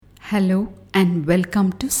Hello and welcome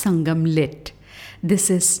to Sangam Lit. This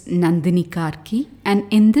is Nandini Karki, and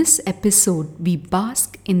in this episode we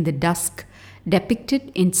bask in the dusk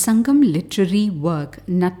depicted in Sangam Literary work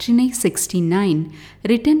Natrinai 69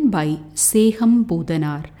 written by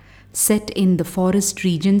Sekampoothanaar. Set in the forest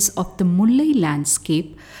regions of the Mullai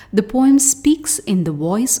landscape, the poem speaks in the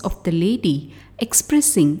voice of the lady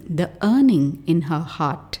expressing the yearning in her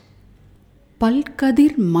heart.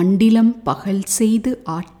 பல்கதிர் மண்டிலம் பகல் செய்து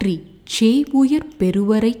ஆற்றி சேவுயர்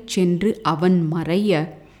பெருவரைச் சென்று அவன் மறைய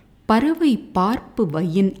பறவை பார்ப்பு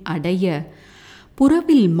வயின் அடைய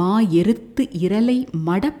புறவில் மா எருத்து இரலை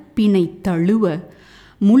மடப்பினை தழுவ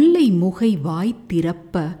முல்லை முகை வாய்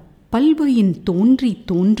திறப்ப பல்வயின் தோன்றி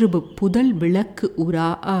தோன்றுபு புதல் விளக்கு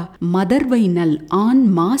உராஅ மதர்வை நல் ஆண்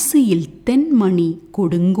மாசியில் தென்மணி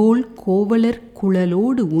கொடுங்கோல் கோவலர்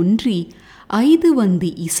குழலோடு ஒன்றி ஐது வந்து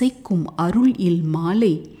இசைக்கும் அருள் இல்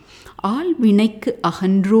மாலை ஆள்வினைக்கு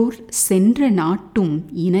அகன்றோர் சென்ற நாட்டும்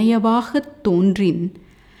இணையவாகத் தோன்றின்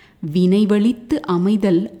வினைவழித்து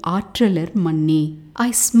அமைதல் ஆற்றலர் மன்னே.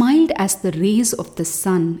 I smiled as the rays of the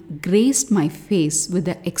sun graced my face with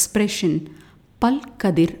the expression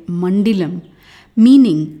Palkadir Mandilam,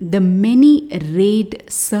 meaning the many-rayed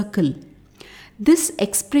circle. This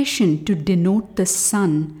expression to denote the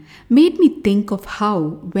sun made me think of how,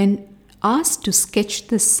 when asked to sketch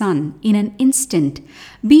the sun in an instant,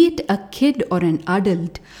 be it a kid or an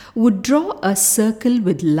adult, would draw a circle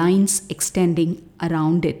with lines extending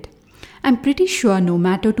around it. I'm pretty sure no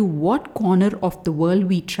matter to what corner of the world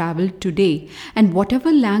we travel today and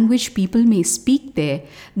whatever language people may speak there,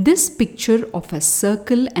 this picture of a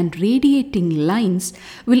circle and radiating lines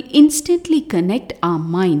will instantly connect our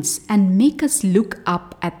minds and make us look up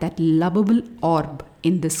at that lovable orb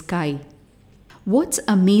in the sky. What's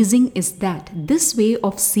amazing is that this way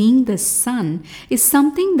of seeing the sun is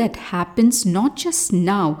something that happens not just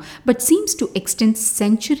now but seems to extend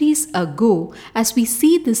centuries ago as we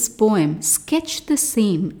see this poem sketch the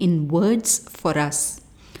same in words for us.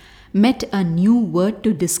 Met a new word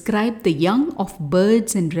to describe the young of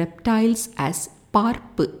birds and reptiles as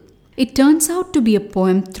parpu. It turns out to be a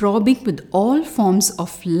poem throbbing with all forms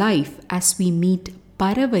of life as we meet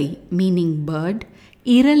paravai meaning bird,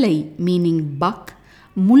 Iralai meaning buck,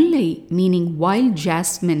 Mullai meaning wild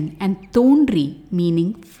jasmine, and Thondri meaning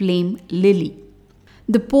flame lily.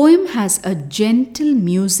 The poem has a gentle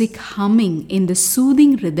music humming in the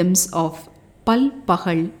soothing rhythms of Pal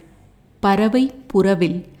Pahal, Paravai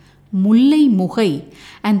Puravil, Mullai Mugai,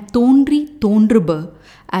 and Thondri Thondruba,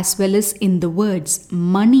 as well as in the words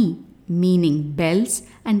Mani meaning bells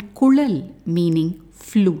and Kulal meaning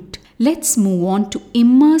flute. Let's move on to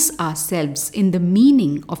immerse ourselves in the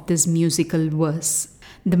meaning of this musical verse.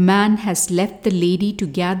 The man has left the lady to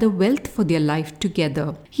gather wealth for their life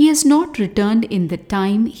together. He has not returned in the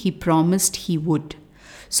time he promised he would.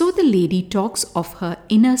 So the lady talks of her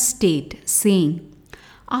inner state, saying,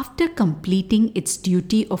 after completing its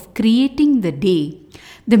duty of creating the day,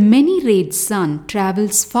 the many-rayed sun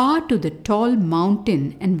travels far to the tall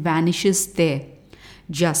mountain and vanishes there.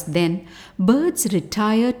 Just then, birds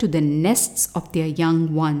retire to the nests of their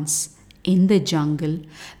young ones. In the jungle,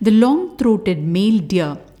 the long-throated male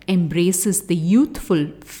deer embraces the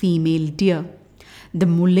youthful female deer. The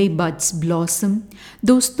mullai buds blossom.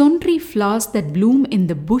 Those thondri flowers that bloom in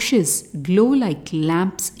the bushes glow like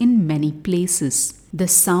lamps in many places. The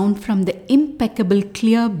sound from the impeccable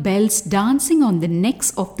clear bells dancing on the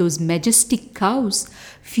necks of those majestic cows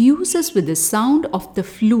fuses with the sound of the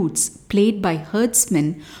flutes played by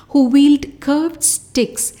herdsmen who wield curved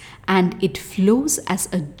sticks, and it flows as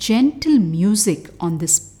a gentle music on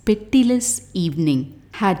this pitiless evening.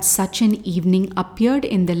 Had such an evening appeared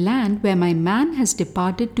in the land where my man has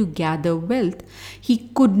departed to gather wealth, he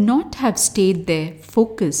could not have stayed there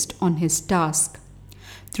focused on his task.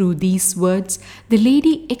 Through these words, the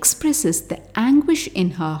lady expresses the anguish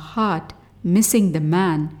in her heart, missing the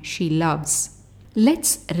man she loves.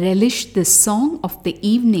 Let's relish the song of the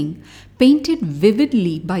evening, painted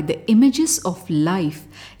vividly by the images of life.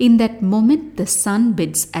 In that moment, the sun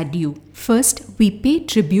bids adieu. First, we pay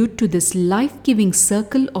tribute to this life-giving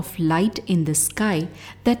circle of light in the sky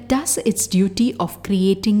that does its duty of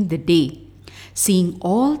creating the day. Seeing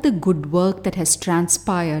all the good work that has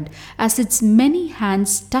transpired as its many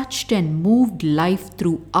hands touched and moved life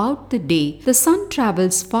throughout the day, the sun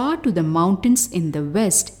travels far to the mountains in the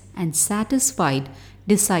west and satisfied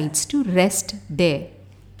decides to rest there.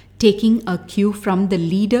 Taking a cue from the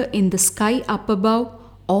leader in the sky up above,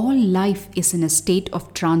 all life is in a state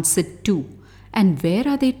of transit too. And where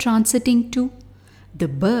are they transiting to? The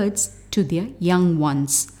birds to their young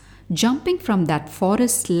ones. jumping from that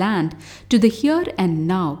forest land to the here and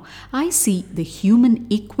now, I see the human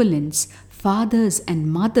equivalents, fathers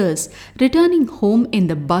and mothers, returning home in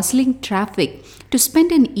the bustling traffic to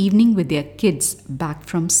spend an evening with their kids back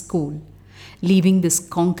from school. Leaving this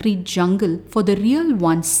concrete jungle for the real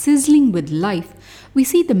one sizzling with life, we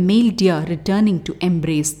see the male deer returning to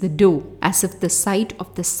embrace the doe, as if the sight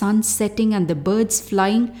of the sun setting and the birds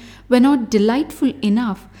flying were not delightful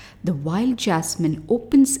enough. The wild jasmine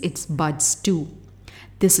opens its buds too.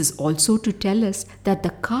 This is also to tell us that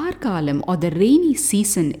the Karkalam or the rainy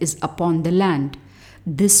season is upon the land.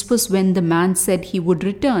 This was when the man said he would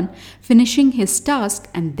return, finishing his task,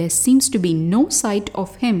 and there seems to be no sight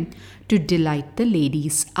of him to delight the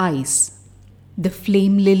lady's eyes. The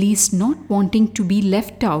flame lilies, not wanting to be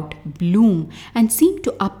left out, bloom and seem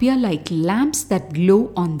to appear like lamps that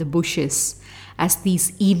glow on the bushes. As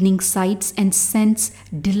these evening sights and scents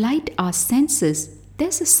delight our senses,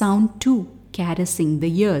 there's a sound too, caressing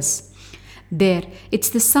the ears. There, it's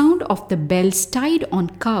the sound of the bells tied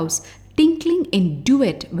on cows, tinkling in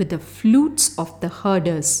duet with the flutes of the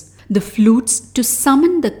herders. The flutes to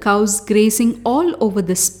summon the cows grazing all over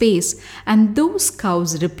the space, and those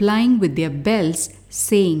cows replying with their bells,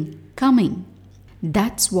 saying, "Coming."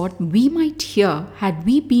 That's what we might hear had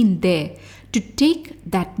we been there to take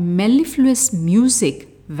that mellifluous music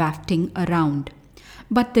wafting around.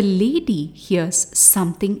 But the lady hears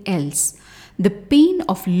something else, the pain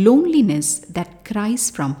of loneliness that cries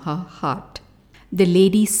from her heart. The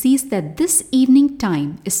lady sees that this evening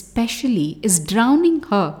time especially is drowning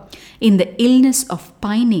her in the illness of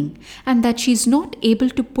pining, and that she is not able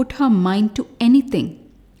to put her mind to anything.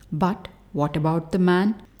 But what about the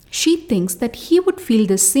man? She thinks that he would feel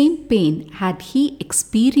the same pain had he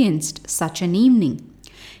experienced such an evening.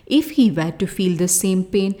 If he were to feel the same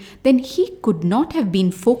pain, then he could not have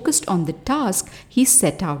been focused on the task he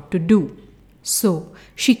set out to do. So,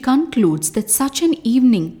 she concludes that such an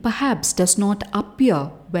evening perhaps does not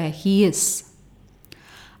appear where he is.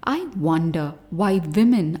 I wonder why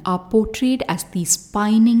women are portrayed as these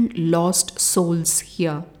pining, lost souls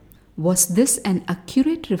here. Was this an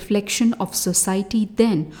accurate reflection of society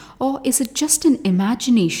then, or is it just an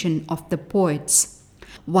imagination of the poets?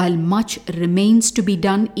 While much remains to be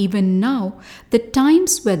done even now, the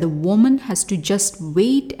times where the woman has to just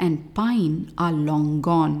wait and pine are long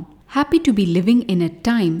gone. Happy to be living in a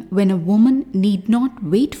time when a woman need not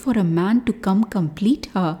wait for a man to come complete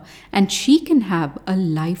her, and she can have a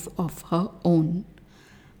life of her own.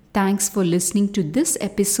 Thanks for listening to this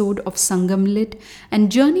episode of Sangam Lit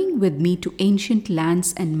and journeying with me to ancient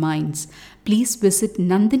lands and minds. Please visit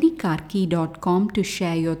nandinikarki.com to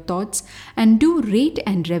share your thoughts, and do rate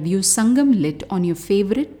and review Sangam Lit on your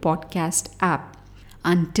favorite podcast app.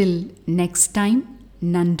 Until next time,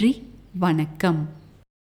 Nandri, Vanakkam.